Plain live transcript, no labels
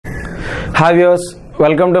Hi viewers,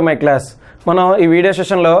 welcome to my class. మనం ఈ video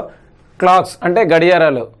సెషన్లో క్లాక్స్ అంటే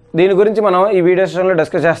గడియారాలు దీని గురించి మనం ఈ వీడియో సెషన్లో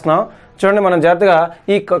డిస్కస్ చేస్తున్నాం. చూడండి, మనం జాగ్రత్తగా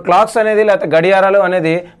ఈ క్లాక్స్ అనేది లేకపోతే గడియారాలు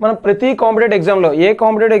అనేది మనం ప్రతి కాంపిటేటివ్ ఎగ్జామ్లో ఏ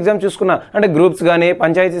కాంపిటేటివ్ ఎగ్జామ్ చూసుకున్నా అంటే గ్రూప్స్ కానీ,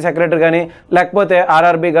 పంచాయతీ సెక్రటరీ కానీ, లేకపోతే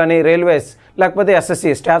ఆర్ఆర్బీ కానీ, రైల్వేస్, లేకపోతే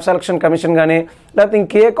ఎస్ఎస్సి స్టాఫ్ సెలక్షన్ కమిషన్ కానీ, లేకపోతే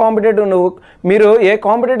ఇంకే కాంపిటేటివ్ మీరు ఏ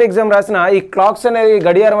కాంపిటేటివ్ ఎగ్జామ్ రాసినా ఈ క్లాక్స్ అనేది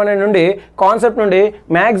గడియారం అనే నుండి కాన్సెప్ట్ నుండి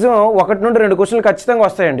మ్యాక్సిమం 1 నుండి 2 క్వశ్చన్లు ఖచ్చితంగా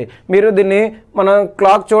వస్తాయండి. మీరు దీన్ని మనం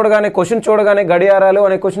క్లాక్ చూడగానే, క్వశ్చన్ చూడగానే, గడియారాలు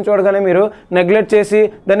అనే క్వశ్చన్ చూడగానే మీరు నెగ్లెక్ట్ చేసి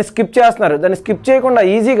దాన్ని స్కిప్ చేస్తున్నారు. దాన్ని స్కిప్ చేయకుండా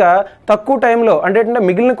ఈజీగా తక్కువ టైంలో అంటే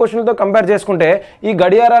మిగిలిన క్వశ్చన్లతో కంపేర్ చేసుకుంటే ఈ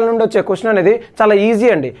గడియారాల నుండి వచ్చే క్వశ్చన్ అనేది చాలా ఈజీ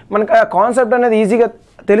అండి. మనకి ఆ కాన్సెప్ట్ అనేది ఈజీగా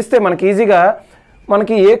తెలిస్తే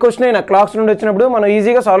మనకి ఏ క్వశ్చన్ అయినా క్లాక్స్ నుండి వచ్చినప్పుడు మనం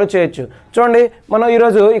ఈజీగా సాల్వ్ చేయొచ్చు. చూడండి, మనం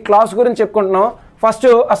ఈరోజు ఈ క్లాక్స్ గురించి చెప్పుకుంటున్నాం. ఫస్ట్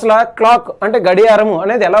అసలు క్లాక్ అంటే గడియారము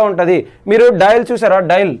అనేది ఎలా ఉంటుంది? మీరు డైల్ చూసారా?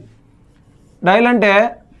 డైల్ అంటే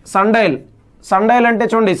సన్ డైల్ అంటే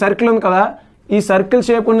చూడండి, సర్కిల్ ఉంది కదా, ఈ సర్కిల్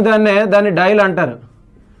షేప్ ఉంది, దాన్ని డైల్ అంటారు.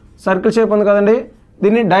 సర్కిల్ షేప్ ఉంది కదండి,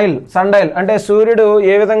 దీన్ని డైల్, సన్ డైల్. అంటే సూర్యుడు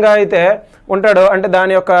ఏ విధంగా అయితే ఉంటాడో అంటే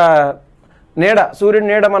దాని యొక్క నీడ, సూర్యుడి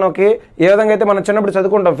నీడ మనకి ఏ విధంగా అయితే మనం చిన్నప్పుడు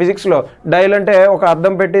చదువుకుంటాం ఫిజిక్స్లో, డైల్ అంటే ఒక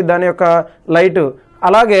అద్దం పెట్టి దాని యొక్క లైటు.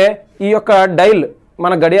 అలాగే ఈ యొక్క డైల్,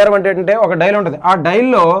 మన గడియారం అంటే ఒక డైల్ ఉంటుంది. ఆ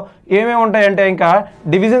డైల్లో ఏమేమి ఉంటాయంటే ఇంకా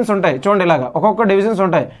డివిజన్స్ ఉంటాయి. చూడండి, ఇలాగా ఒక్కొక్క డివిజన్స్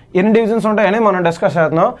ఉంటాయి. ఎన్ని డివిజన్స్ ఉంటాయని మనం డిస్కస్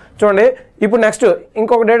చేస్తున్నాం. చూడండి, ఇప్పుడు నెక్స్ట్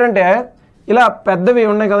ఇంకొకటి ఏంటంటే ఇలా పెద్దవి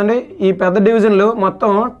ఉన్నాయి కదండి, ఈ పెద్ద డివిజన్లు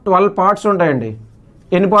మొత్తం 12 పార్ట్స్ ఉంటాయండి.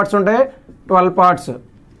 ఎన్ని పార్ట్స్ ఉంటాయి? 12 పార్ట్స్.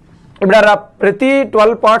 ఇప్పుడు ప్రతి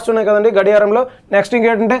 12 పార్ట్స్ ఉన్నాయి కదండి గడియారంలో. నెక్స్ట్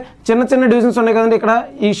ఇంకేంటంటే చిన్న చిన్న డివిజన్స్ ఉన్నాయి కదండి. ఇక్కడ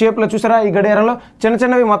ఈ షేప్లో చూసారా, ఈ గడియారంలో చిన్న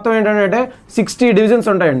చిన్నవి మొత్తం ఏంటంటే 60 డివిజన్స్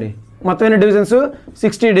ఉంటాయండి. మొత్తం ఎన్ని డివిజన్స్?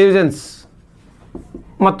 60 డివిజన్స్.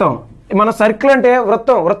 మొత్తం మన సర్కిల్ అంటే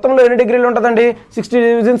వృత్తంలో ఎన్ని డిగ్రీలు ఉంటుందండి? 60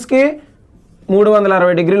 డివిజన్స్కి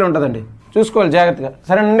 360 డిగ్రీలు ఉంటుందండి. చూసుకోవాలి జాగ్రత్తగా,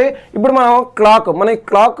 సరేనండి. ఇప్పుడు మనం మన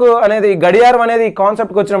క్లాక్ అనేది, గడియారం అనేది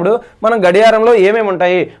కాన్సెప్ట్కి వచ్చినప్పుడు మనం గడియారంలో ఏమేమి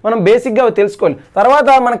ఉంటాయి మనం బేసిక్గా తెలుసుకోవాలి. తర్వాత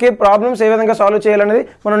మనకి ప్రాబ్లమ్స్ ఏ విధంగా సాల్వ్ చేయాలనేది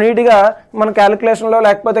మనం నీట్గా మన క్యాలిక్యులేషన్లో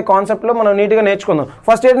లేకపోతే కాన్సెప్ట్లో మనం నీట్గా నేర్చుకుందాం.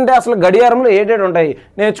 ఫస్ట్ ఏంటంటే అసలు గడియారంలో ఏడేటి ఉంటాయి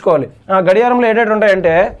నేర్చుకోవాలి. ఆ గడియారంలో ఏడేటి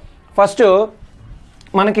ఉంటాయంటే ఫస్ట్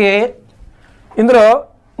మనకి ఇందులో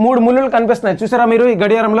 3 ముళ్ళులు కనిపిస్తున్నాయి. చూసారా మీరు ఈ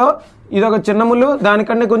గడియారంలో? ఇదొక చిన్న ముళ్ళు,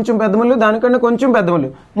 దానికన్నా కొంచెం పెద్ద ముళ్ళు, దానికన్నా కొంచెం పెద్ద ముళ్ళు,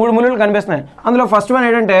 3 ముళ్ళులు కనిపిస్తున్నాయి. అందులో ఫస్ట్ వన్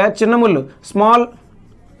ఏంటంటే చిన్న ముళ్ళు,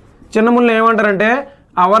 చిన్న ముళ్ళు ఏమంటారంటే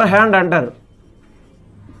అవర్ హ్యాండ్ అంటారు.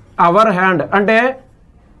 అవర్ హ్యాండ్ అంటే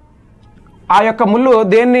ఆ యొక్క ముళ్ళు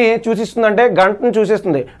దేన్ని సూచిస్తుంది అంటే గంటను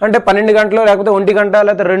సూచిస్తుంది. అంటే 12 గంటలు లేకపోతే 1 గంట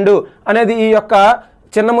లేకపోతే 2 అనేది ఈ యొక్క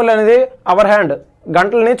చిన్న ముళ్ళు అనేది అవర్ హ్యాండ్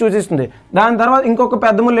గంటలని సూచిస్తుంది. దాని తర్వాత ఇంకొక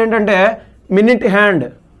పెద్ద ముళ్ళు ఏంటంటే మినిట్ హ్యాండ్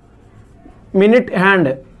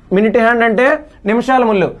అంటే నిమిషాల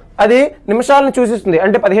ముళ్ళు. అది నిమిషాలను సూచిస్తుంది.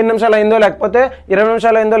 అంటే 15 నిమిషాలు అయిందో లేకపోతే 20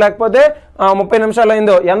 నిమిషాలు అయిందో లేకపోతే 30 నిమిషాలు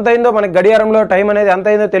అయిందో, ఎంత అయిందో మనకి గడియారంలో టైం అనేది ఎంత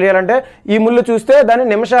అయిందో తెలియాలంటే ఈ ముళ్ళు చూస్తే దాన్ని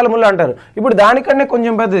నిమిషాల ముళ్ళు అంటారు. ఇప్పుడు దానికన్నా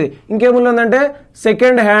కొంచెం పెద్దది ఇంకే ముళ్ళు ఉందంటే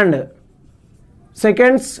సెకండ్స్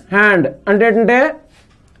హ్యాండ్ అంటే ఏంటంటే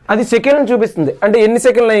అది సెకండ్ని చూపిస్తుంది. అంటే ఎన్ని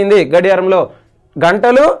సెకండ్లు అయింది గడియారంలో,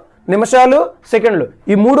 గంటలు, నిమిషాలు, సెకండ్లు,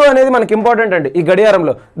 ఈ 3 అనేది మనకి ఇంపార్టెంట్ అండి ఈ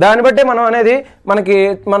గడియారంలో. దాన్ని బట్టే మనం అనేది మనకి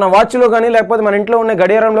మన వాచ్లో కానీ లేకపోతే మన ఇంట్లో ఉన్న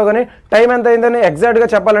గడియారంలో కానీ టైం ఎంత అయిందని ఎగ్జాక్ట్గా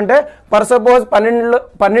చెప్పాలంటే ఫర్ సపోజ్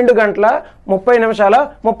 12 గంటల 30 నిమిషాల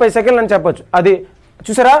 30 సెకండ్లు అని చెప్పొచ్చు. అది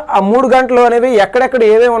చూసారా, ఆ 3 గంటలు అనేవి ఎక్కడెక్కడ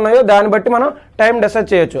ఏమేమి ఉన్నాయో దాన్ని బట్టి మనం టైం డిసైడ్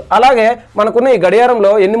చేయొచ్చు. అలాగే మనకున్న ఈ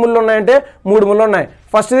గడియారంలో ఎన్ని ముళ్ళు ఉన్నాయంటే 3 ముళ్ళు ఉన్నాయి.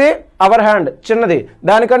 ఫస్ట్ది అవర్ హ్యాండ్ చిన్నది,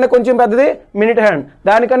 దానికన్నా కొంచెం పెద్దది మినిట్ హ్యాండ్,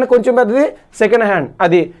 దానికన్నా కొంచెం పెద్దది సెకండ్ హ్యాండ్.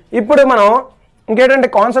 అది ఇప్పుడు మనం ఇంకేంటంటే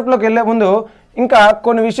కాన్సెప్ట్లోకి వెళ్ళే ముందు ఇంకా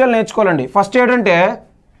కొన్ని విషయాలు నేర్చుకోవాలండి. ఫస్ట్ ఏంటంటే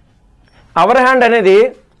అవర్ హ్యాండ్ అనేది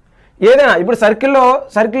ఏదైనా, ఇప్పుడు సర్కిల్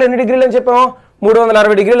ఎన్ని డిగ్రీలు అని చెప్పాము?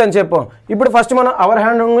 360 డిగ్రీలు అని చెప్పాం. ఇప్పుడు ఫస్ట్ మనం అవర్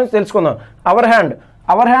హ్యాండ్ గురించి తెలుసుకుందాం.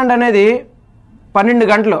 అవర్ హ్యాండ్ అనేది 12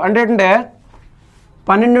 గంటలు అంటే ఏంటంటే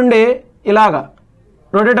 12 నుండి ఇలాగా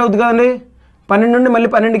రొటేట్ అవుతుంది కదండి. 12 నుండి మళ్ళీ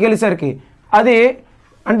 12కి వెళ్ళేసరికి అది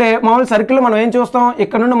అంటే మామూలు సర్కిల్లో మనం ఏం చూస్తాం,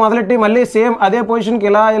 ఇక్కడ నుండి మొదలెట్టి మళ్ళీ సేమ్ అదే పొజిషన్కి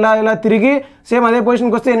ఇలా తిరిగి సేమ్ అదే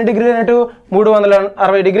పొజిషన్కి వస్తే ఎన్ని డిగ్రీలు అయినట్టు?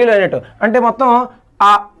 360 డిగ్రీలు అయినట్టు. అంటే మొత్తం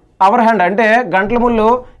ఆ అవర్ హ్యాండ్ అంటే గంటల ముళ్ళు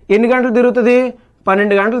ఎన్ని గంటలు తిరుగుతుంది?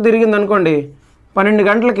 12 గంటలు తిరిగింది అనుకోండి. 12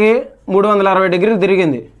 గంటలకి 360 డిగ్రీలు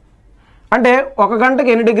తిరిగింది. అంటే 1 గంటకి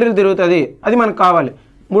ఎన్ని డిగ్రీలు తిరుగుతుంది అది మనకు కావాలి.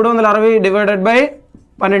 360 డివైడెడ్ బై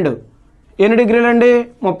 12 ఎన్ని డిగ్రీలు అండి?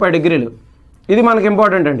 30 డిగ్రీలు. ఇది మనకి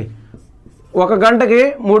ఇంపార్టెంట్ అండి. 1 గంటకి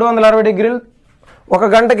 360 డిగ్రీలు, 1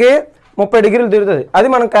 గంటకి 30 డిగ్రీలు తిరుగుతుంది. అది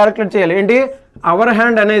మనం క్యాలిక్యులేట్ చేయాలి. ఏంటి? అవర్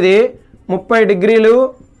హ్యాండ్ అనేది 30 డిగ్రీలు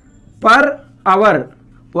పర్ అవర్,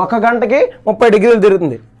 1 గంటకి 30 డిగ్రీలు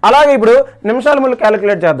తిరుగుతుంది. అలాగే ఇప్పుడు నిమిషాల ముళ్ళు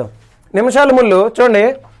క్యాలిక్యులేట్ చేద్దాం. నిమిషాల ముళ్ళు చూడండి,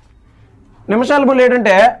 నిమిషాల ముళ్ళు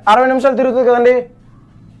ఏంటంటే 60 నిమిషాలు తిరుగుతుంది కదండి.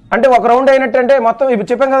 అంటే ఒక రౌండ్ అయినట్టు అంటే మొత్తం ఇప్పుడు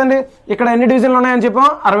చెప్పాం కదండి, ఇక్కడ ఎన్ని డివిజన్లు ఉన్నాయని చెప్పాం,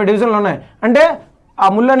 60 డివిజన్లు ఉన్నాయి. అంటే ఆ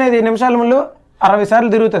ముళ్ళు అనేది నిమిషాల ముళ్ళు 60 సార్లు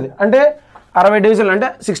తిరుగుతుంది. అంటే 60 డివిజన్లు అంటే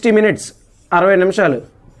 60 మినిట్స్, 60 నిమిషాలు.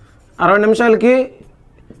 60 నిమిషాలకి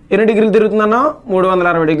ఎన్ని డిగ్రీలు తిరుగుతుందన్నా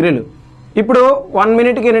 360 డిగ్రీలు. ఇప్పుడు 1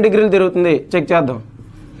 మినిట్కి ఎన్ని డిగ్రీలు తిరుగుతుంది చెక్ చేద్దాం.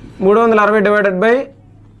 360 డివైడెడ్ బై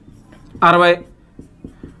 60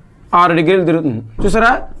 6 డిగ్రీలు తిరుగుతుంది.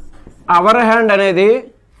 చూసారా, అవర్ హ్యాండ్ అనేది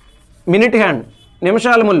మినిట్ హ్యాండ్,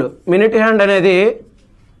 నిమిషాల ముళ్ళు మినిట్ హ్యాండ్ అనేది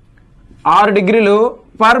 6 డిగ్రీలు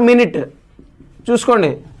పర్ మినిట్.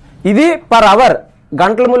 చూసుకోండి, ఇది పర్ అవర్.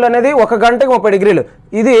 గంటల ముళ్ళు అనేది 1 గంటకి 30 డిగ్రీలు.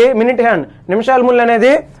 ఇది మినిట్ హ్యాండ్, నిమిషాల ముళ్ళు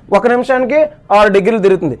అనేది 1 నిమిషానికి 6 డిగ్రీలు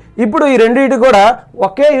తిరుగుతుంది. ఇప్పుడు ఈ రెండింటి కూడా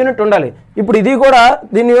ఒకే యూనిట్ ఉండాలి. ఇప్పుడు ఇది కూడా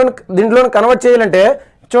దీంట్లో కన్వర్ట్ చేయాలంటే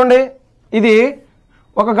చూడండి, ఇది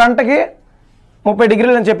 1 గంటకి 30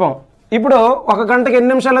 డిగ్రీలు అని చెప్పాం. ఇప్పుడు 1 గంటకి ఎన్ని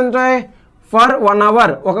నిమిషాలు ఉంటాయి? ఫర్ 1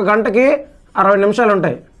 అవర్ 1 గంటకి 60 నిమిషాలు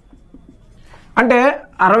ఉంటాయి. అంటే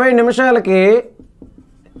 60 నిమిషాలకి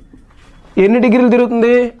ఎన్ని డిగ్రీలు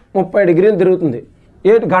తిరుగుతుంది? 30 డిగ్రీలు తిరుగుతుంది.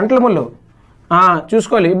 గంటల ముళ్ళు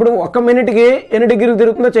చూసుకోవాలి. ఇప్పుడు 1 మినిట్కి ఎన్ని డిగ్రీలు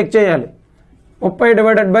తిరుగుతుందో చెక్ చేయాలి. 30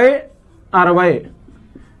 డివైడెడ్ బై 60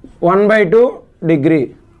 1/2 డిగ్రీ.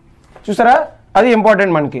 చూసారా, అది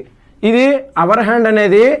ఇంపార్టెంట్ మనకి. ఇది అవర్ హ్యాండ్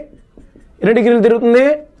అనేది ఎన్ని డిగ్రీలు తిరుగుతుంది?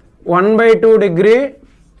 1/2 డిగ్రీ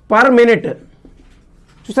పర్ మినిట్.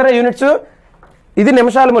 చూసారా యూనిట్స్. ఇది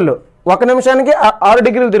నిమిషాల ముళ్ళు 1 నిమిషానికి 6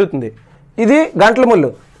 డిగ్రీలు తిరుగుతుంది. ఇది గంటల ముళ్ళు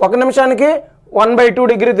 1 నిమిషానికి 1/2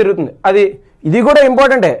 డిగ్రీ తిరుగుతుంది. ఇది కూడా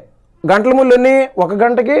ఇంపార్టెంటే. గంటల ముళ్ళు అన్ని 1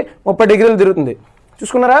 గంటకి 30 డిగ్రీలు తిరుగుతుంది.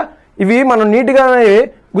 చూసుకున్నారా, ఇవి మనం నీట్గా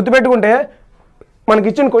గుర్తుపెట్టుకుంటే మనకి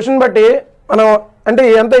ఇచ్చిన క్వశ్చన్ బట్టి మనం అంటే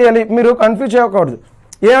ఎంత వేయాలి మీరు కన్ఫ్యూజ్ అవ్వకూడదు.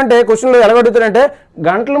 ఏమంటే క్వశ్చన్లో ఎలా అడుగుతారంటే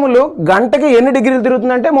గంటల ముళ్ళు గంటకి ఎన్ని డిగ్రీలు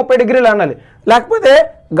తిరుగుతుందంటే 30 డిగ్రీలు అనాలి. లేకపోతే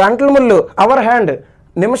గంటల ముళ్ళు అవర్ హ్యాండ్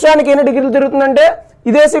నిమిషానికి ఎన్ని డిగ్రీలు తిరుగుతుందంటే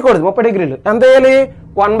ఇదేసేయకూడదు, 30 డిగ్రీలు. ఎంత వేయాలి?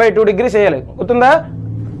 1/2 డిగ్రీస్ వేయాలి. గుర్తుందా?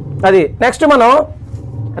 అది. నెక్స్ట్ మనం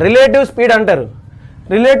రిలేటివ్ స్పీడ్ అంటారు.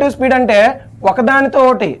 రిలేటివ్ స్పీడ్ అంటే ఒకదానితో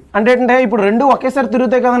ఒకటి అంటే ఏంటంటే ఇప్పుడు రెండు ఒకేసారి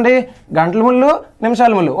తిరుగుతాయి కదండి. గంటల ముళ్ళు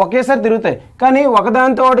నిమిషాల ముళ్ళు ఒకేసారి తిరుగుతాయి. కానీ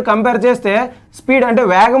ఒకదానితో ఒకటి కంపేర్ చేస్తే స్పీడ్ అంటే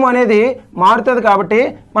వేగం అనేది మారుతుంది. కాబట్టి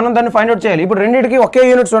మనం దాన్ని ఫైండ్ అవుట్ చేయాలి. ఇప్పుడు రెండింటికి ఒకే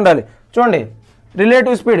యూనిట్స్ ఉండాలి. చూడండి,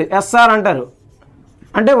 రిలేటివ్ స్పీడ్ ఎస్ఆర్ అంటారు.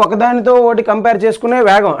 అంటే ఒకదానితో ఒకటి కంపేర్ చేసుకునే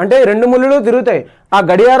వేగం. అంటే 2 ముళ్ళు తిరుగుతాయి. ఆ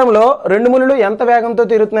గడియారంలో 2 ముళ్ళు ఎంత వేగంతో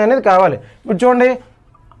తిరుగుతున్నాయి అనేది కావాలి. ఇప్పుడు చూడండి,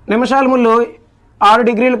 నిమిషాల ముళ్ళు 6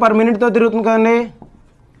 డిగ్రీలు పర్ మినిట్తో తిరుగుతుంది కదండి.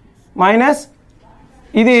 మైనస్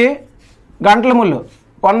ఇది గంటల ముళ్ళు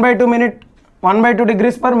 1/2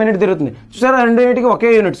 డిగ్రీస్ పర్ మినిట్ తిరుగుతుంది. చూసారా, రెండింటికి ఒకే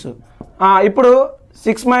యూనిట్స్. ఇప్పుడు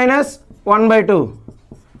 6 మైనస్ 1/2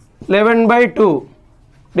 11/2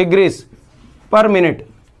 డిగ్రీస్ పర్ మినిట్.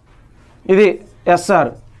 ఇది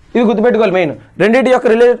ఎస్ఆర్. ఇది గుర్తుపెట్టుకోవాలి. మెయిన్ రెండింటి యొక్క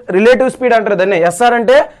రిలేటివ్ స్పీడ్ అంటారు దాన్ని. ఎస్ఆర్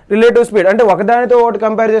అంటే రిలేటివ్ స్పీడ్ అంటే ఒకదానితో ఒకటి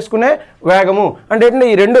కంపేర్ చేసుకునే వేగము. అంటే ఏంటంటే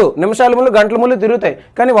ఈ 2 నిమిషాల ముళ్ళు గంటల ముళ్ళు తిరుగుతాయి.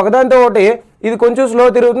 కానీ ఒకదానితో ఒకటి ఇది కొంచెం స్లో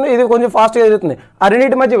తిరుగుతుంది, ఇది కొంచెం ఫాస్ట్గా తిరుగుతుంది. ఆ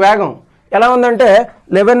రెండింటి మధ్య వేగం ఎలా ఉందంటే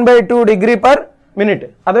 11/2 డిగ్రీ పర్ మినిట్.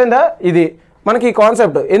 అదేందా? ఇది మనకి ఈ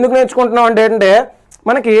కాన్సెప్ట్ ఎందుకు నేర్చుకుంటున్నాం అంటే ఏంటంటే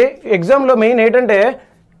మనకి ఎగ్జామ్లో మెయిన్ ఏంటంటే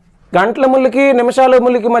గంటల ముళ్ళకి నిమిషాల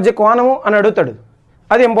ముళ్ళకి మధ్య కోణము అని అడుగుతాడు.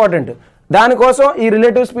 అది ఇంపార్టెంట్. దానికోసం ఈ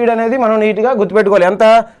రిలేటివ్ స్పీడ్ అనేది మనం నీట్గా గుర్తుపెట్టుకోవాలి. ఎంత?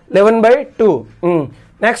 11/2.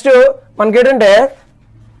 నెక్స్ట్ మనకి ఏంటంటే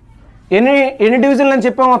ఎన్ని డివిజన్లు అని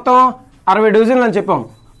చెప్పాం? మొత్తం 60 డివిజన్లు అని చెప్పాం.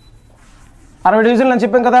 60 డివిజన్లు అని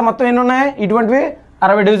చెప్పాం కదా. మొత్తం ఎన్ని ఉన్నాయి? ఇటువంటివి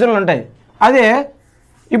 60 డివిజన్లు ఉంటాయి. అదే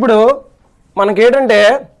ఇప్పుడు మనకి ఏంటంటే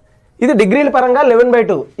ఇది డిగ్రీల పరంగా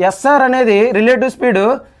 11/2. ఎస్ఆర్ అనేది రిలేటివ్ స్పీడ్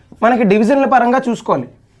మనకి డివిజన్ల పరంగా చూసుకోవాలి.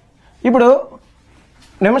 ఇప్పుడు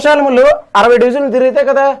నిమిషాల ముళ్ళు 60 డివిజన్లు తిరిగితే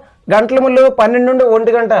కదా. గంటల ముళ్ళు 12 నుండి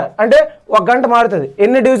 1 గంట అంటే 1 గంట మారుతుంది.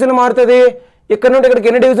 ఎన్ని డివిజన్లు మారుతుంది? ఇక్కడ నుండి ఇక్కడికి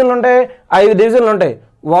ఎన్ని డివిజన్లు ఉంటాయి? 5 డివిజన్లు ఉంటాయి.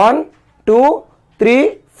 1 2 3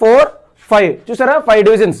 4 5. చూసారా, 5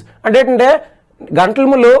 డివిజన్స్. అంటే ఏంటంటే గంటల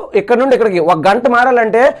ముళ్ళు ఇక్కడ నుండి ఇక్కడికి 1 గంట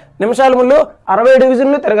మారాలంటే నిమిషాల ముళ్ళు 60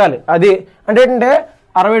 డివిజన్లు తిరగాలి. అది అంటే ఏంటంటే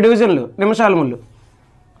 60 డివిజన్లు నిమిషాల ముళ్ళు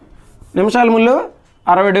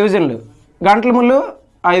 60 డివిజన్లు, గంటల ముళ్ళు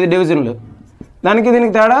 5 డివిజన్లు. దానికి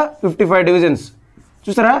దీనికి తేడా 55 డివిజన్స్.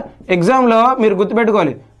 చూసారా, ఎగ్జామ్లో మీరు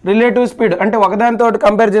గుర్తుపెట్టుకోవాలి. రిలేటివ్ స్పీడ్ అంటే ఒకదానితో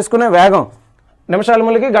కంపేర్ చేసుకునే వేగం నిమిషాల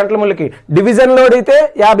ముళ్ళకి గంటల ముళ్ళకి. డివిజన్లో అడిగితే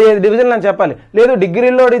 55 డివిజన్లు అని చెప్పాలి. లేదు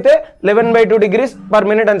డిగ్రీలో అడిగితే 11/2 డిగ్రీస్ పర్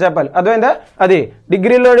మినిట్ అని చెప్పాలి. అర్థమైందా? అది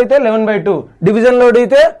డిగ్రీలో అడిగితే 11/2, డివిజన్లో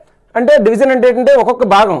అడిగితే అంటే డివిజన్ అంటే ఏంటంటే ఒక్కొక్క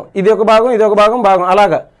భాగం, ఇది ఒక భాగం ఇది ఒక భాగం భాగం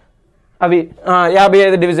అలాగా అవి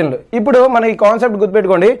 55 డివిజన్లు. ఇప్పుడు మన ఈ కాన్సెప్ట్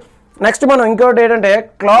గుర్తుపెట్టుకోండి. నెక్స్ట్ మనం ఇంకోటి ఏంటంటే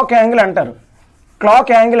క్లాక్ యాంగిల్ అంటారు.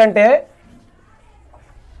 క్లాక్ యాంగిల్ అంటే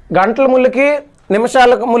గంటల ముళ్ళుకి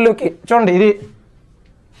నిమిషాల ముళ్ళుకి చూడండి, ఇది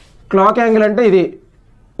క్లాక్ యాంగిల్ అంటే ఇది,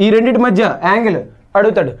 ఈ రెండింటి మధ్య యాంగిల్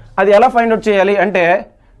అడుగుతాడు. అది ఎలా ఫైండ్ అవుట్ చేయాలి అంటే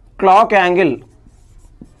క్లాక్ యాంగిల్,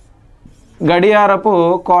 గడియారపు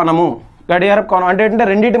కోణము అంటే ఏంటంటే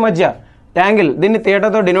రెండింటి మధ్య యాంగిల్, దీన్ని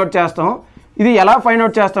థీటాతో డినోట్ చేస్తాం. ఇది ఎలా ఫైండ్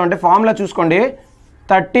అవుట్ చేస్తాం అంటే ఫార్ములా చూసుకోండి,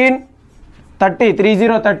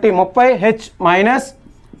 30 హెచ్ మైనస్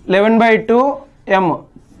 11/2 ఎం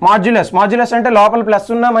మాడ్యులస్ అంటే లోపల ప్లస్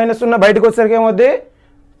ఉన్నా మైనస్ ఉన్నా బయటకు వచ్చేసరికి ఏమవుద్ది,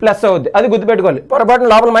 ప్లస్ అవుద్ది. అది గుర్తుపెట్టుకోవాలి. పొరపాటున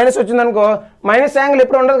లోపల మైనస్ వచ్చిందనుకో, మైనస్ యాంగిల్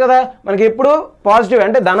ఎప్పుడు ఉండదు కదా, మనకి ఎప్పుడు పాజిటివ్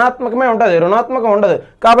అంటే ధనాత్మకమే ఉంటుంది, రుణాత్మకం ఉండదు.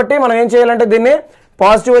 కాబట్టి మనం ఏం చేయాలంటే దీన్ని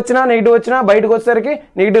పాజిటివ్ వచ్చినా నెగిటివ్ వచ్చినా బయటకు వచ్చేసరికి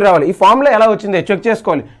నెగిటివ్ రావాలి. ఈ ఫార్ములా ఎలా వచ్చింది చెక్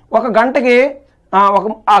చేసుకోవాలి. ఒక గంటకి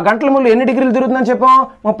ఆ గంటల ముళ్ళు ఎన్ని డిగ్రీలు తిరుగుతుందని చెప్పాం,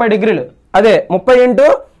 30 డిగ్రీలు. అదే 30 ఇంటూ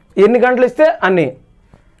ఎన్ని గంటలు ఇస్తే అన్ని.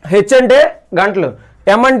 హెచ్ అంటే గంటలు,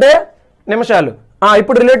 ఎం అంటే నిమిషాలు.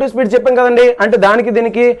 ఇప్పుడు రిలేటివ్ స్పీడ్ చెప్పాం కదండి, అంటే దానికి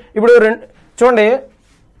దీనికి ఇప్పుడు చూడండి,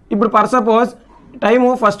 ఇప్పుడు పర్ సపోజ్ టైము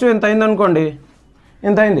ఫస్ట్ ఎంత అయింది అనుకోండి,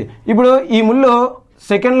 ఎంత అయింది. ఇప్పుడు ఈ ముళ్ళు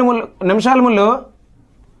సెకండ్ల ముళ్ళు, నిమిషాల ముళ్ళు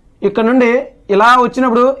ఇక్కడ నుండి ఇలా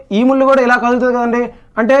వచ్చినప్పుడు ఈ ముళ్ళు కూడా ఇలా కదులుతుంది కదండి,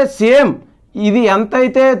 అంటే సేమ్ ఇది ఎంత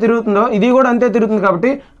అయితే తిరుగుతుందో ఇది కూడా అంతే తిరుగుతుంది.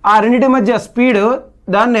 కాబట్టి ఆ రెండింటి మధ్య స్పీడ్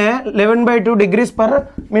దాన్నే 11/2 డిగ్రీస్ పర్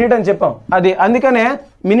మినిట్ అని చెప్పాం. అది అందుకనే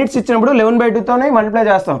మినిట్స్ ఇచ్చినప్పుడు 11/2తోనే మల్టిప్లై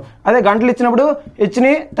చేస్తాం. అదే గంటలు ఇచ్చినప్పుడు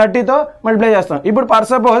హెచ్ని 30తో మల్టిప్లై చేస్తాం. ఇప్పుడు పర్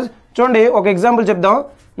సపోజ్ చూడండి ఒక ఎగ్జాంపుల్ చెప్దాం.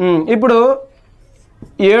 ఇప్పుడు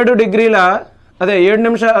 7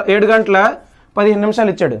 గంటల 15 నిమిషాలు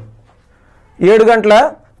ఇచ్చాడు, 7 గంటల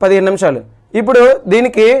 15 నిమిషాలు. ఇప్పుడు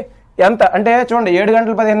దీనికి ఎంత అంటే చూడండి, 7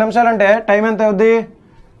 గంటల 15 నిమిషాలు అంటే టైం ఎంత అవుద్ది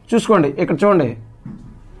చూసుకోండి. ఇక్కడ చూడండి,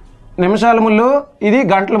 నిమిషాల ముళ్ళు, ఇది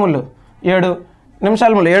గంటల ముళ్ళు. 7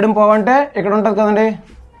 నిమిషాల ముళ్ళు 7 పోవు అంటే ఇక్కడ ఉంటుంది కదండి,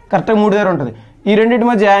 కరెక్ట్గా 3 దగ్గర ఉంటుంది. ఈ రెండింటి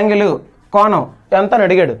మధ్య యాంగిల్ కోణం ఎంత అని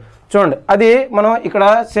అడిగాడు. చూడండి, అది మనం ఇక్కడ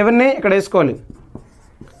 7ని ఇక్కడ వేసుకోవాలి.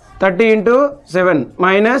 30 ఇంటూ 7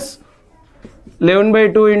 మైనస్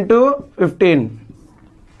 11/2 ఇంటూ 15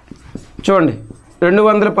 చూడండి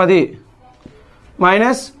 210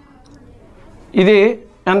 మైనస్ ఇది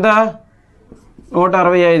ఎంత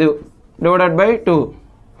 165 డివైడెడ్ బై 2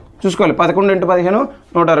 చూసుకోవాలి. 11 ఇంటూ 15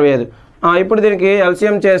 165. ఇప్పుడు దీనికి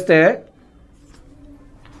ఎల్సిఎం చేస్తే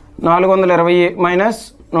 420 మైనస్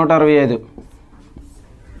 165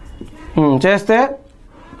 చేస్తే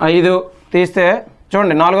 5 తీస్తే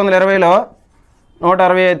చూడండి, 420లో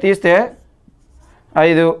 165 తీస్తే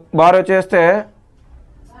 5 బారో చేస్తే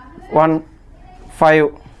 1 5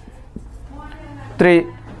 3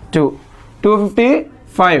 2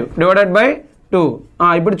 255 డివైడెడ్ బై 2.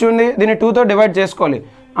 ఇప్పుడు చూడండి, దీన్ని 2తో డివైడ్ చేసుకోవాలి.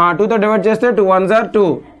 2తో డివైడ్ చేస్తే 2 1s are 2,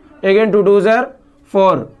 again 2 2s are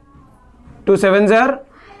 4, 2 7s are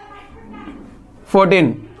 14,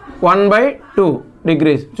 1/2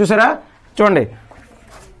 degrees. చూసారా చూడండి,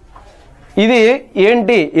 ఇది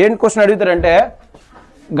ఏంటి క్వశ్చన్ అడుగుతారంటే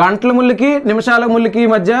గంటల ముళ్ళకి నిమిషాల ముళ్ళకి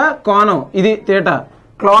మధ్య కోణం, ఇది థీటా.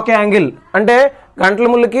 క్లాక్ యాంగిల్ అంటే గంటల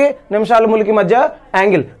ముళ్ళకి నిమిషాల ముళ్ళకి మధ్య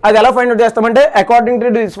యాంగిల్. అది ఎలా ఫైండ్ అవుట్ చేస్తామంటే అకార్డింగ్ టు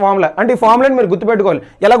దిస్ ఫార్ములా. అంటే ఈ ఫార్ములాని మీరు గుర్తుపెట్టుకోవాలి.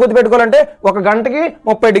 ఎలా గుర్తుపెట్టుకోవాలంటే ఒక గంటకి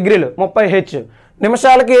 30 డిగ్రీలు 30 హెచ్,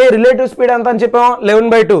 నిమిషాలకి రిలేటివ్ స్పీడ్ ఎంత అని చెప్పాం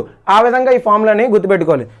 11/2. ఆ విధంగా ఈ ఫార్ములాని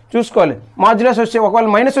గుర్తుపెట్టుకోవాలి, చూసుకోవాలి. మాడ్యులస్ వచ్చి ఒకవేళ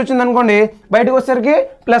మైనస్ వచ్చింది అనుకోండి, బయటకు వచ్చేసరికి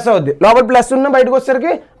ప్లస్ అవుద్ది. లోపల ప్లస్ ఉన్న బయటకు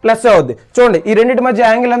వచ్చేసరికి ప్లస్ అవుద్ది. చూడండి, ఈ రెండింటి మధ్య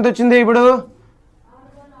యాంగిల్ ఎంత వచ్చింది ఇప్పుడు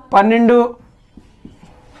 12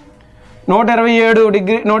 127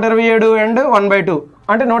 డిగ్రీ, 127 అండ్ 1/2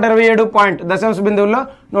 అంటే 127 పాయింట్, దశాంశ బిందువుల్లో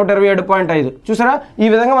 127.5. చూసారా, ఈ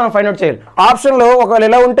విధంగా మనం ఫైండ్ అవుట్ చేయాలి. ఆప్షన్లో ఒకవేళ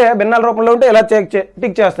ఇలా ఉంటే భిన్నాల రూపంలో ఉంటే ఇలా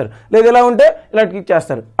టిక్ చేస్తారు, లేదు ఇలా ఉంటే ఇలా టిక్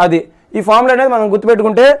చేస్తారు. అది ఈ ఫార్ములా అనేది మనం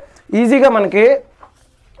గుర్తుపెట్టుకుంటే ఈజీగా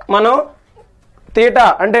మనం థీటా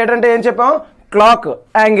అంటే ఏంటంటే ఏం చెప్పాం, క్లాక్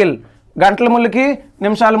యాంగిల్, గంటల ముళ్ళకి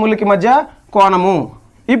నిమిషాల ముళ్ళకి మధ్య కోణము.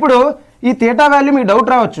 ఇప్పుడు ఈ థీటా వాల్యూ మీకు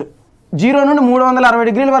డౌట్ రావచ్చు, 0 నుండి 360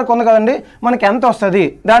 డిగ్రీల వరకు ఉంది కదండి, మనకి ఎంత వస్తుంది,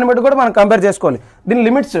 దాన్ని బట్టి కూడా మనం కంపేర్ చేసుకోవాలి. దీని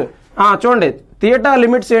లిమిట్స్ చూడండి, థీటా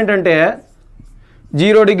లిమిట్స్ ఏంటంటే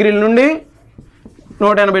 0 డిగ్రీల నుండి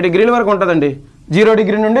 180 డిగ్రీల వరకు ఉంటుందండి. 0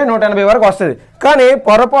 డిగ్రీ నుండి 180 వరకు వస్తుంది. కానీ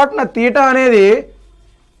పొరపాటున థీటా అనేది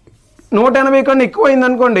 180 కన్నా ఎక్కువ అయింది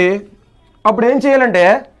అనుకోండి, అప్పుడు ఏం చేయాలంటే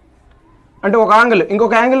అంటే ఒక యాంగిల్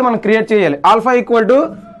ఇంకొక యాంగిల్ మనం క్రియేట్ చేయాలి. Alpha equal to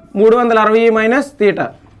 360 minus theta.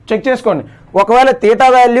 Check చేసుకోండి, ఒకవేళ థీటా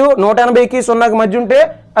వాల్యూ 180కి 0కి మధ్య ఉంటే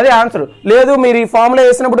అదే ఆన్సర్. లేదు మీరు ఈ ఫార్ములా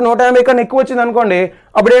వేసినప్పుడు 180 కన్నా ఎక్కువ వచ్చింది అనుకోండి,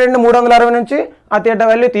 అప్పుడు ఏంటంటే 360 నుంచి ఆ థీటా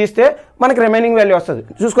వాల్యూ తీస్తే మనకి రిమైనింగ్ వాల్యూ వస్తుంది.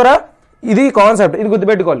 చూసుకోరా, ఇది కాన్సెప్ట్, ఇది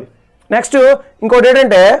గుర్తుపెట్టుకోవాలి. నెక్స్ట్ ఇంకోటి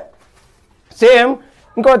ఏంటంటే సేమ్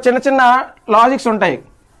ఇంకో చిన్న లాజిక్స్ ఉంటాయి,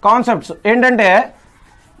 కాన్సెప్ట్స్ ఏంటంటే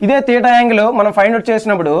ఇదే థీటా యాంగిల్ మనం ఫైండ్ అవుట్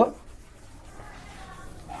చేసినప్పుడు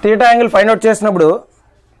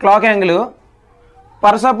క్లాక్ యాంగిల్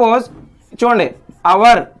పర్ సపోజ్ చూడండి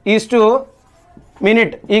hour is to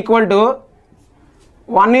minute equal to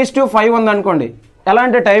 1:5 ఉందనుకోండి. ఎలా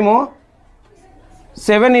అంటే టైము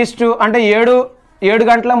 7 అంటే 7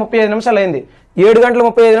 గంటల 35 నిమిషాలు అయింది. 7 గంటల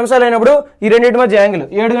 35 నిమిషాలు అయినప్పుడు ఈ రెండింటి మధ్య యాంగిల్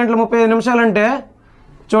 7 గంటల 35 నిమిషాలు అంటే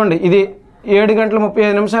చూడండి ఇది 7 గంటల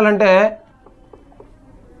 35 నిమిషాలు అంటే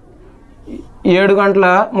 7 గంటల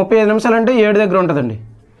 35 నిమిషాలు అంటే 7 దగ్గర ఉంటుందండి.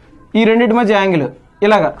 ఈ రెండింటి మధ్య యాంగిల్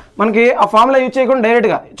ఇలాగా మనకి ఆ ఫార్ములా యూజ్ చేయకుండా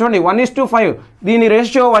డైరెక్ట్గా చూడండి 1:5 దీని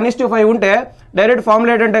రేషియో 1:5 ఉంటే డైరెక్ట్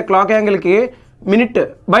ఫార్ములా ఏంటంటే క్లాక్ యాంగిల్కి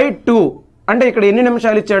minute/2 అంటే ఇక్కడ ఎన్ని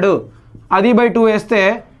నిమిషాలు ఇచ్చాడు అది /2 వేస్తే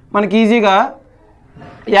మనకి ఈజీగా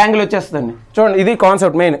యాంగిల్ వచ్చేస్తుందండి. చూడండి ఇది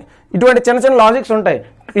కాన్సెప్ట్ మెయిన్. ఇటువంటి చిన్న చిన్న లాజిక్స్ ఉంటాయి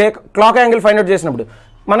క్లాక్ యాంగిల్ ఫైండ్ అవుట్ చేసినప్పుడు.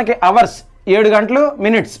 మనకి అవర్స్ 7 గంటలు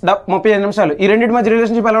మినిట్స్ 35 నిమిషాలు ఈ రెండింటి మధ్య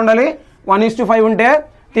రిలేషన్షిప్ ఎలా ఉండాలి 1:5 ఉంటే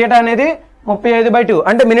థీటా అనేది 35/2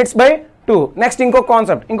 అంటే minutes/2. నెక్స్ట్ ఇంకొక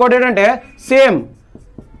కాన్సెప్ట్ ఇంకోటి ఏంటంటే సేమ్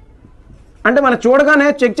అంటే మనం చూడగానే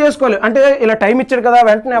చెక్ చేసుకోవాలి. అంటే ఇలా టైం ఇచ్చాడు కదా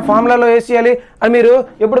వెంటనే ఆ ఫార్ములాలో వేసేయాలి అని మీరు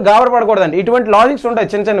ఎప్పుడు గాబరపడకూడదండి. ఇటువంటి లాజిక్స్ ఉంటాయి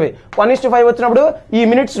చిన్న చిన్నవి. 1:5 వచ్చినప్పుడు ఈ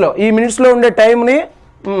మినిట్స్లో ఉండే టైంని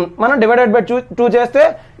మనం /2 చేస్తే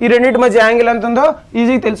ఈ రెండింటి మధ్య యాంగిల్ ఎంత ఉందో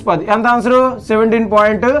ఈజీగా తెలిసిపోద్ది. ఎంత ఆన్సర్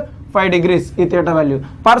 17.5 degrees ఈ థీటా వాల్యూ.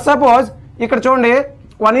 పర్ సపోజ్ ఇక్కడ చూడండి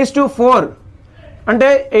 1:4 అంటే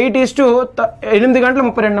 8 గంటల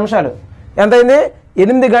 32 నిమిషాలు ఎంత అయింది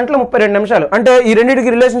 8 గంటల 32 నిమిషాలు అంటే ఈ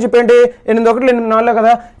రెండింటికి రిలేషన్షిప్ ఏంటి 8 1 8 4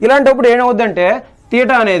 కదా. ఇలాంటప్పుడు ఏమవుద్దంటే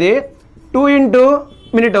థీటా అనేది 2 into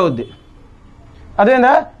minute అవుద్ది.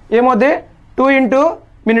 అదేందా ఏమవుద్ది 2 into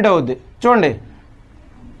minute అవుద్ది. చూడండి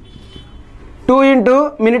 2 into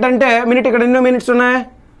minute అంటే మినిట్ ఇక్కడ ఎన్నో మినిట్స్ ఉన్నాయి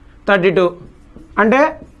 32 అంటే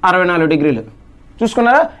 64 డిగ్రీలు.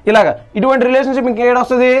 చూసుకున్నారా ఇలాగా. ఇటువంటి రిలేషన్షిప్ ఇంక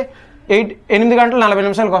ఏడొస్తుంది 8 గంటల 40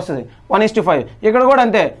 నిమిషాలకు వస్తుంది 1:5. ఇక్కడ కూడా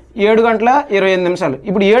అంతే 7 గంటల 28 నిమిషాలు.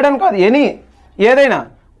 ఇప్పుడు 7 అని కాదు ఏదైనా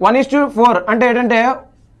 1:4 అంటే ఏంటంటే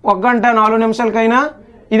 1 గంట 4 నిమిషాలకైనా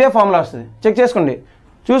ఇదే ఫార్ములా వస్తుంది. చెక్ చేసుకోండి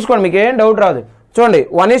చూసుకోండి మీకు ఏం డౌట్ రాదు. చూడండి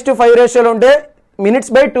 1:5 రేషియోలో ఉంటే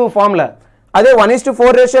minutes/2 ఫార్ములా. అదే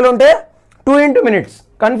 1:4 రేషియోలో ఉంటే 2 into minutes.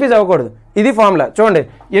 కన్ఫ్యూజ్ అవ్వకూడదు. ఇది ఫార్ములా. చూడండి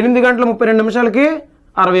 8 గంటల 32 నిమిషాలకి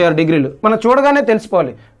 66 డిగ్రీలు. మనం చూడగానే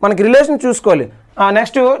తెలిసిపోవాలి మనకి రిలేషన్ చూసుకోవాలి.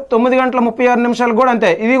 నెక్స్ట్ 9 గంటల 36 నిమిషాలు కూడా అంతే.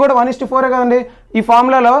 ఇది కూడా 1:4 కదండి. ఈ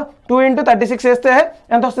ఫార్ములాలో 2 into 36 వేస్తే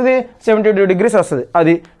ఎంత వస్తుంది 72 degrees వస్తుంది.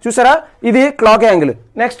 అది చూసారా ఇది క్లాక్ యాంగిల్.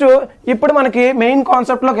 నెక్స్ట్ ఇప్పుడు మనకి మెయిన్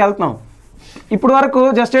కాన్సెప్ట్లోకి వెళ్తున్నాం. ఇప్పుడు వరకు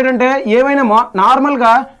జస్ట్ ఏంటంటే ఏమైనా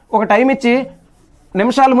నార్మల్గా ఒక టైం ఇచ్చి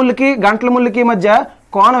నిమిషాల ముళ్ళకి గంటల ముళ్ళకి మధ్య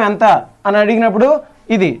కోణం ఎంత అని అడిగినప్పుడు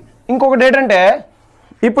ఇది. ఇంకొకటి ఏంటంటే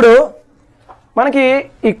ఇప్పుడు మనకి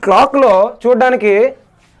ఈ క్లాక్లో చూడడానికి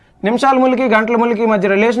నిమిషాల ముళ్ళకి గంటల ముళ్ళకి మధ్య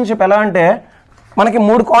రిలేషన్షిప్ ఎలా అంటే మనకి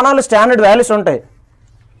 3 కోణాలు స్టాండర్డ్ వాల్యూస్ ఉంటాయి.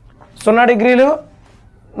 0 డిగ్రీలు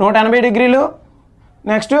 180 డిగ్రీలు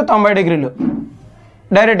నెక్స్ట్ 90 డిగ్రీలు.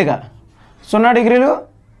 డైరెక్ట్గా 0 డిగ్రీలు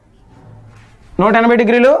 180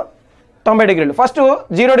 డిగ్రీలు 90 డిగ్రీలు. ఫస్ట్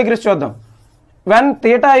 0 degrees చూద్దాం. when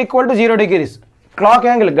theta equal to 0 degrees clock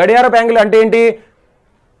angle గడియారపు యాంగిల్ అంటే ఏంటి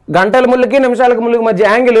గంటల ముళ్ళకి నిమిషాలకు ముళ్ళకి మధ్య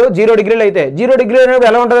యాంగిల్ 0 డిగ్రీలు అయితే 0 డిగ్రీలు అనేది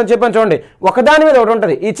ఎలా ఉంటుందని చెప్పాను చూడండి. ఒకదాని మీద ఒకటి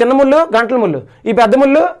ఉంటుంది. ఈ చిన్న ముళ్ళు గంటల ముళ్ళు ఈ పెద్ద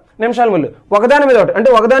ముళ్ళు నిమిషాల ముళ్ళు ఒకదాని మీద ఒకటి అంటే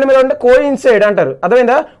ఒకదాని మీద ఉంటే కోయిన్సైడ్ అంటారు.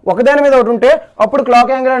 అర్థమైందా ఒకదాని మీద ఒకటి ఉంటే అప్పుడు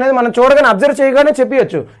క్లాక్ యాంగిల్ అనేది మనం చూడగానే అబ్జర్వ్ చేయగానే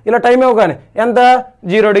చెప్పవచ్చు ఇలా టైం ఇవ్వగానే ఎంత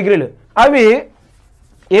 0 డిగ్రీలు. అవి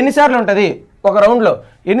ఎన్నిసార్లు ఉంటుంది ఒక రౌండ్లో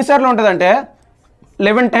ఎన్నిసార్లు ఉంటుంది అంటే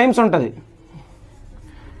 11 times ఉంటుంది.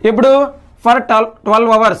 ఇప్పుడు ఫర్ 12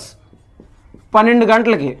 hours 12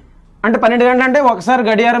 గంటలకి అంటే 12 గంటలు అంటే ఒకసారి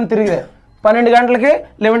గడియారం తిరిగితే 12 గంటలకి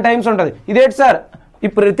 11 times ఉంటుంది. ఇదేంటి సార్ ఈ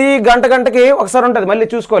ప్రతి గంటకి ఒకసారి ఉంటుంది. మళ్ళీ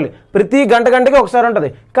చూసుకోవాలి ప్రతి గంటకి ఒకసారి ఉంటుంది.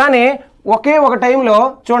 కానీ ఒకే ఒక టైంలో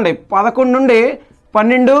చూడండి 11 నుండి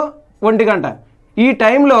 12 1 గంట ఈ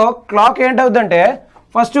టైంలో క్లాక్ ఏంటవుద్దంటే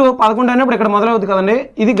ఫస్ట్ 11 అయినప్పుడు ఇక్కడ మొదలవుద్ది కదండి.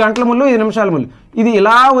 ఇది గంటల ముళ్ళు ఇది నిమిషాల ముళ్ళు. ఇది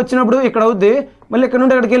ఇలా వచ్చినప్పుడు ఇక్కడ అవుద్ది. మళ్ళీ ఇక్కడ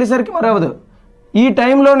నుండి ఇక్కడికి వెళ్ళేసరికి మరి అవ్వదు. ఈ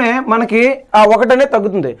టైంలోనే మనకి ఆ 1 అనేది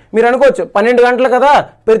తగ్గుతుంది. మీరు అనుకోవచ్చు 12 గంటలు కదా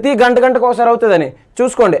ప్రతి గంటకు ఒకసారి అవుతుందని.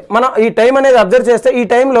 చూసుకోండి మనం ఈ టైం అనేది అబ్జర్వ్ చేస్తే ఈ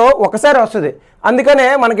టైంలో ఒకసారి వస్తుంది. అందుకనే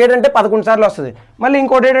మనకి ఏంటంటే 11 సార్లు వస్తుంది. మళ్ళీ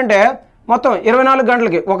ఇంకోటి ఏంటంటే మొత్తం 24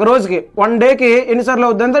 గంటలకి ఒక రోజుకి 1 డేకి ఎన్నిసార్లు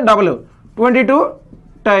అవుద్ది అంటే డబుల్ 22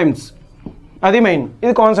 times. అది మెయిన్.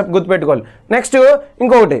 ఇది కాన్సెప్ట్ గుర్తుపెట్టుకోవాలి. నెక్స్ట్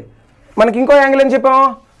ఇంకొకటి మనకి ఇంకో యాంగిల్ అని చెప్పాము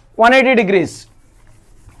 180 degrees.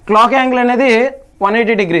 క్లాక్ యాంగిల్ అనేది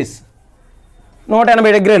 180 degrees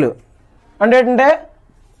 180 డిగ్రీలు. అంటే ఏంటంటే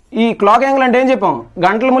ఈ క్లాక్ యాంగిల్ అంటే ఏం చెప్పాం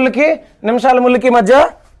గంటల ముళ్ళకి నిమిషాల ముళ్ళకి మధ్య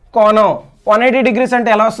కోణం. 180 degrees అంటే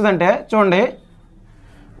ఎలా వస్తుందంటే చూడండి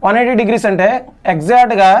 180 degrees అంటే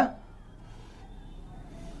ఎగ్జాక్ట్గా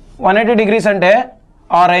 180 degrees అంటే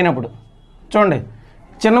 6 అయినప్పుడు చూడండి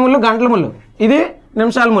చిన్న ముళ్ళు గంటల ముళ్ళు, ఇది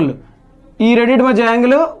నిమిషాల ముళ్ళు. ఈ రెండింటి మధ్య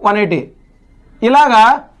యాంగిల్ 180. ఇలాగా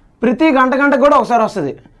ప్రతి గంటకు కూడా ఒకసారి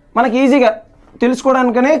వస్తుంది. మనకి ఈజీగా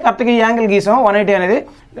తెలుసుకోవడానికని కరెక్ట్గా ఈ యాంగిల్ గీసాం. 180 అనేది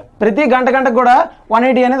ప్రతి గంటకు కూడా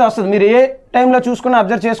 180 అనేది వస్తుంది. మీరు ఏ టైంలో చూసుకున్నా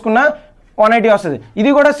అబ్జర్వ్ చేసుకున్నా 180 వస్తుంది.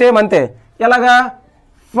 ఇది కూడా సేమ్ అంతే. ఎలాగా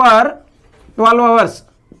ఫర్ 12 అవర్స్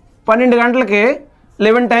 12 గంటలకి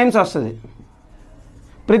 11 టైమ్స్ వస్తుంది.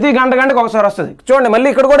 ప్రతి గంటకు ఒకసారి వస్తుంది. చూడండి మళ్ళీ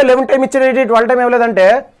ఇక్కడ కూడా 11 టైం ఇచ్చేది, 12 టైం ఇవ్వలేదంటే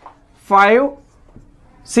 5,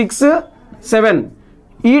 6, 7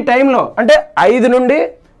 ఈ టైంలో అంటే 5 నుండి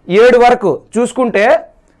 7 వరకు చూసుకుంటే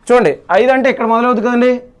చూడండి 5 అంటే ఇక్కడ మొదలవుతుంది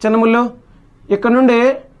కదండి చిన్న ముళ్ళు, ఇక్కడ నుండి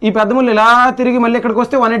ఈ పెద్ద ముళ్ళు ఇలా తిరిగి మళ్ళీ ఇక్కడికి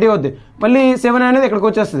వస్తే 180 అవుద్ది. మళ్ళీ 7 అనేది ఇక్కడికి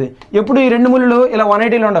వచ్చేస్తుంది. ఎప్పుడు ఈ రెండు ముళ్ళు ఇలా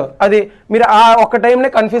 180లో ఉండవు. అది మీరు ఆ ఒక్క టైంనే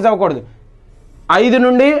కన్ఫ్యూజ్ అవ్వకూడదు. 5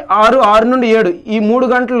 నుండి 6, 6 నుండి 7 ఈ 3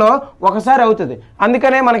 గంటల్లో ఒకసారి అవుతుంది.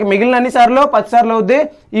 అందుకనే మనకి మిగిలిన అన్ని సార్లు 10 సార్లు అవుద్ది.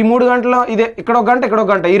 ఈ 3 గంటల్లో ఇదే ఇక్కడ ఒక గంట ఇక్కడ ఒక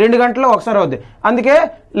గంట, ఈ 2 గంటల్లో ఒకసారి అవుద్ది. అందుకే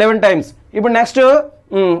 11 టైమ్స్. ఇప్పుడు నెక్స్ట్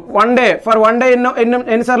 1 డే, ఫర్ 1 డే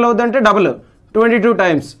ఎన్నిసార్లు అవుద్ది అంటే డబుల్ 22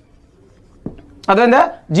 టైమ్స్. అదేందా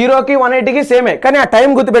 0కి 180కి సేమే, కానీ ఆ టైం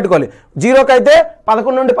గుర్తుపెట్టుకోవాలి. 0కి అయితే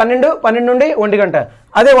 11 నుండి 12, 12 నుండి 1 గంట.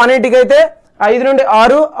 అదే 180కి అయితే 5 నుండి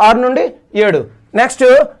 6, 6 నుండి 7. Next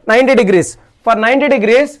 90 degrees. ఫర్ 90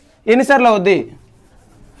 డిగ్రీస్ ఎన్నిసార్లు అవుద్ది?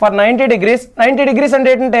 ఫర్ 90 డిగ్రీస్, 90 డిగ్రీస్ అంటే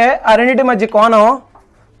ఏంటంటే ఆ రెండింటి మధ్య కోణం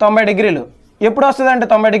 90 డిగ్రీలు. ఎప్పుడు వస్తుంది అంటే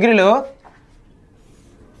 90 డిగ్రీలు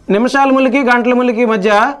నిమిషాల ముళ్ళకి గంటల ముళ్ళకి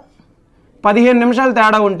మధ్య 15 నిమిషాలు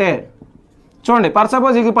తేడా ఉంటే. చూడండి ఫర్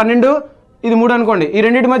సపోజ్ ఇది 12, ఇది 3 అనుకోండి. ఈ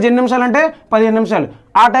రెండింటి మధ్య ఎన్ని నిమిషాలు అంటే 15 నిమిషాలు.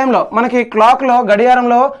 ఆ టైంలో మనకి క్లాక్లో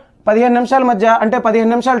గడియారంలో 15 నిమిషాల మధ్య అంటే 15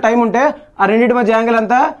 నిమిషాలు టైం ఉంటే ఆ రెండింటి మధ్య యాంగిల్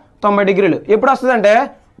అంతా 90 డిగ్రీలు. ఎప్పుడు వస్తుంది అంటే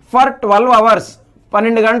ఫర్ 12 అవర్స్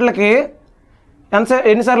 12 గంటలకి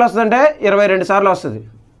ఎన్నిసార్లు వస్తుంది అంటే 22 సార్లు వస్తుంది.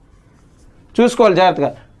 చూసుకోవాలి జాగ్రత్తగా.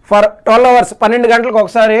 ఫర్ 12 అవర్స్ 12 గంటలకు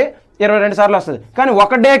ఒకసారి 22 సార్లు వస్తుంది. కానీ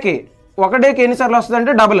ఒక డేకి ఎన్నిసార్లు వస్తుంది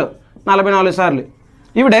అంటే డబుల్ 44 సార్లు.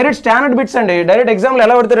 ఇవి డైరెక్ట్ స్టాండర్డ్ బిట్స్ అండి. డైరెక్ట్ ఎగ్జామ్లో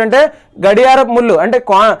ఎలా పెడతారంటే గడియారపు ముళ్ళు అంటే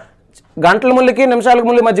గంటల ముళ్ళకి నిమిషాల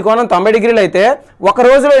ముళ్ళు మధ్య కోణం 90 డిగ్రీలు అయితే ఒక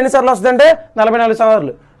రోజులో ఎన్నిసార్లు వస్తుందంటే 44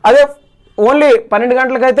 సార్లు. అదే ఓన్లీ 12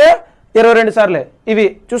 గంటలకైతే 22 సార్లే. ఇవి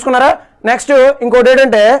చూసుకున్నారా? నెక్స్ట్ ఇంకోటి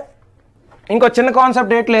ఏంటంటే ఇంకో చిన్న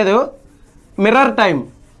కాన్సెప్ట్ లేదు, మిర్రర్ టైం.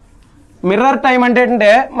 మిర్రర్ టైం అంటే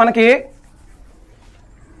ఏంటంటే మనకి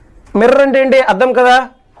మిర్రర్ అంటే ఏంటి అర్థం కదా.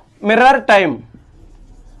 మిర్రర్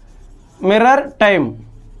టైం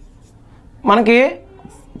మనకి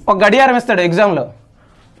ఒక గడియారం ఇస్తాడు ఎగ్జామ్లో,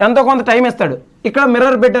 ఎంతో కొంత టైం ఇస్తాడు. ఇక్కడ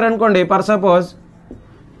మిర్రర్ పెట్టారు అనుకోండి ఫర్ సపోజ్,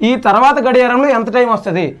 ఈ తర్వాత గడియారంలో ఎంత టైం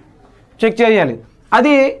వస్తుంది చెక్ చేయాలి.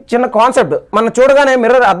 అది చిన్న కాన్సెప్ట్. మనం చూడగానే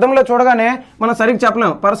మిర్రర్ అద్దంలో చూడగానే మనం సరిగ్గా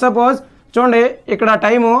చెప్పలేం. ఫర్ సపోజ్ చూడండి ఇక్కడ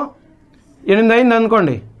టైము 8 అయింది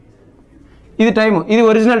అనుకోండి, ఇది టైము, ఇది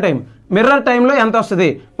ఒరిజినల్ టైం. మిర్రర్ టైంలో ఎంత వస్తుంది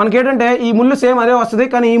మనకి ఏంటంటే ఈ ముళ్ళు సేమ్ అదే వస్తుంది,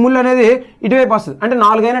 కానీ ఈ ముళ్ళు అనేది ఇటువైపు వస్తుంది అంటే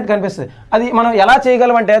 4 అయినట్టు కనిపిస్తుంది. అది మనం ఎలా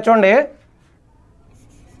చేయగలమంటే చూడండి,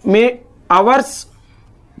 మీ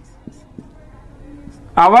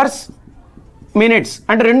అవర్స్ మినిట్స్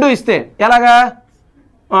అంటే 2 ఇస్తే ఎలాగా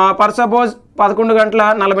ఫర్ సపోజ్ 11 గంటల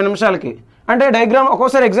 40 నిమిషాలకి అంటే డయాగ్రామ్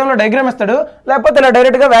ఒక్కోసారి ఎగ్జామ్లో డయాగ్రామ్ ఇస్తాడు, లేకపోతే ఇలా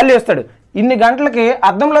డైరెక్ట్గా వాల్యూ ఇస్తాడు. ఇన్ని గంటలకి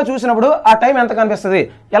అద్దంలో చూసినప్పుడు ఆ టైం ఎంత కనిపిస్తుంది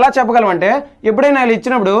ఎలా చెప్పగలమంటే ఎప్పుడైనా ఇలా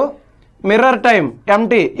ఇచ్చినప్పుడు mirror time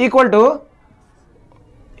empty equal to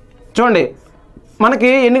చూడండి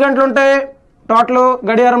మనకి ఎన్ని గంటలు ఉంటాయి టోటల్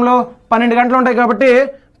గడియారంలో 12 గంటలు ఉంటాయి కాబట్టి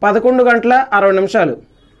 11 గంటల 60 నిమిషాలు.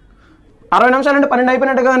 60 నిమిషాలు అంటే 12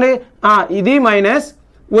 అయిపోయినట్టు కదండి. ఇది మైనస్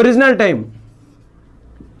ఒరిజినల్ టైం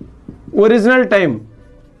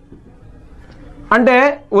అంటే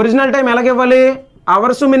ఒరిజినల్ టైం ఎలాగివ్వాలి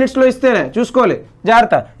అవర్స్ మినిట్స్లో ఇస్తేనే చూసుకోవాలి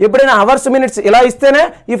జాగ్రత్త. ఎప్పుడైనా అవర్స్ మినిట్స్ ఇలా ఇస్తేనే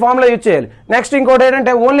ఈ ఫార్ములా యూజ్ చేయాలి. నెక్స్ట్ ఇంకోటి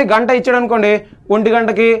ఏంటంటే ఓన్లీ గంట ఇచ్చాడు అనుకోండి 1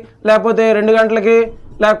 గంటకి లేకపోతే 2 గంటలకి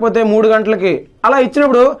లేకపోతే 3 గంటలకి అలా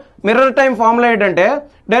ఇచ్చినప్పుడు మిర్రర్ టైం ఫార్ములా ఏంటంటే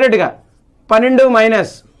డైరెక్ట్గా 12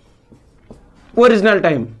 మైనస్ ఒరిజినల్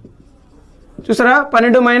టైం. చూసారా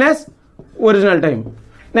 12 మైనస్ ఒరిజినల్ టైం.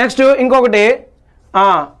 నెక్స్ట్ ఇంకొకటి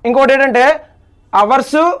ఏంటంటే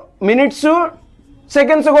అవర్స్ మినిట్స్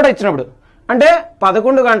సెకండ్స్ కూడా ఇచ్చినప్పుడు అంటే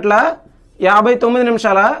 11 గంటల 59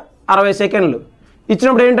 నిమిషాల 60 సెకండ్లు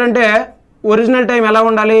ఇచ్చినప్పుడు ఏంటంటే ఒరిజినల్ టైం ఎలా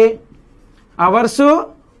ఉండాలి అవర్స్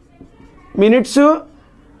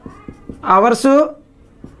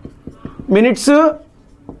మినిట్స్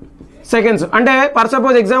సెకండ్స్ అంటే ఫర్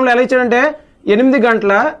సపోజ్ ఎగ్జామ్లో ఎలా ఇచ్చాడంటే 8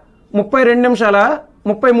 గంటల 32 నిమిషాల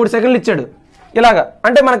 33 సెకండ్లు ఇచ్చాడు. ఇలాగా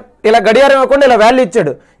అంటే మనకు ఇలా గడియారం ఇవ్వకుండా ఇలా వాల్యూ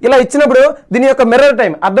ఇచ్చాడు. ఇలా ఇచ్చినప్పుడు దీని యొక్క మిర్రర్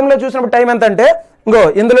టైం అద్దంలో చూసినప్పుడు టైం ఎంత అంటే ఇంకో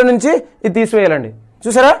ఇందులో నుంచి ఇది తీసివేయాలండి.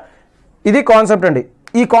 చూసారా ఇది కాన్సెప్ట్ అండి.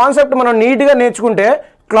 ఈ కాన్సెప్ట్ మనం నీట్గా నేర్చుకుంటే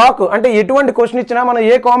క్లాక్ అంటే ఎటువంటి క్వశ్చన్ ఇచ్చినా మనం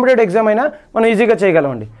ఏ కాంపిటేటివ్ ఎగ్జామ్ అయినా మనం ఈజీగా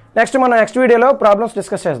చేయగలమండి. నెక్స్ట్ వీడియోలో ప్రాబ్లమ్స్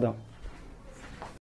డిస్కస్ చేద్దాం.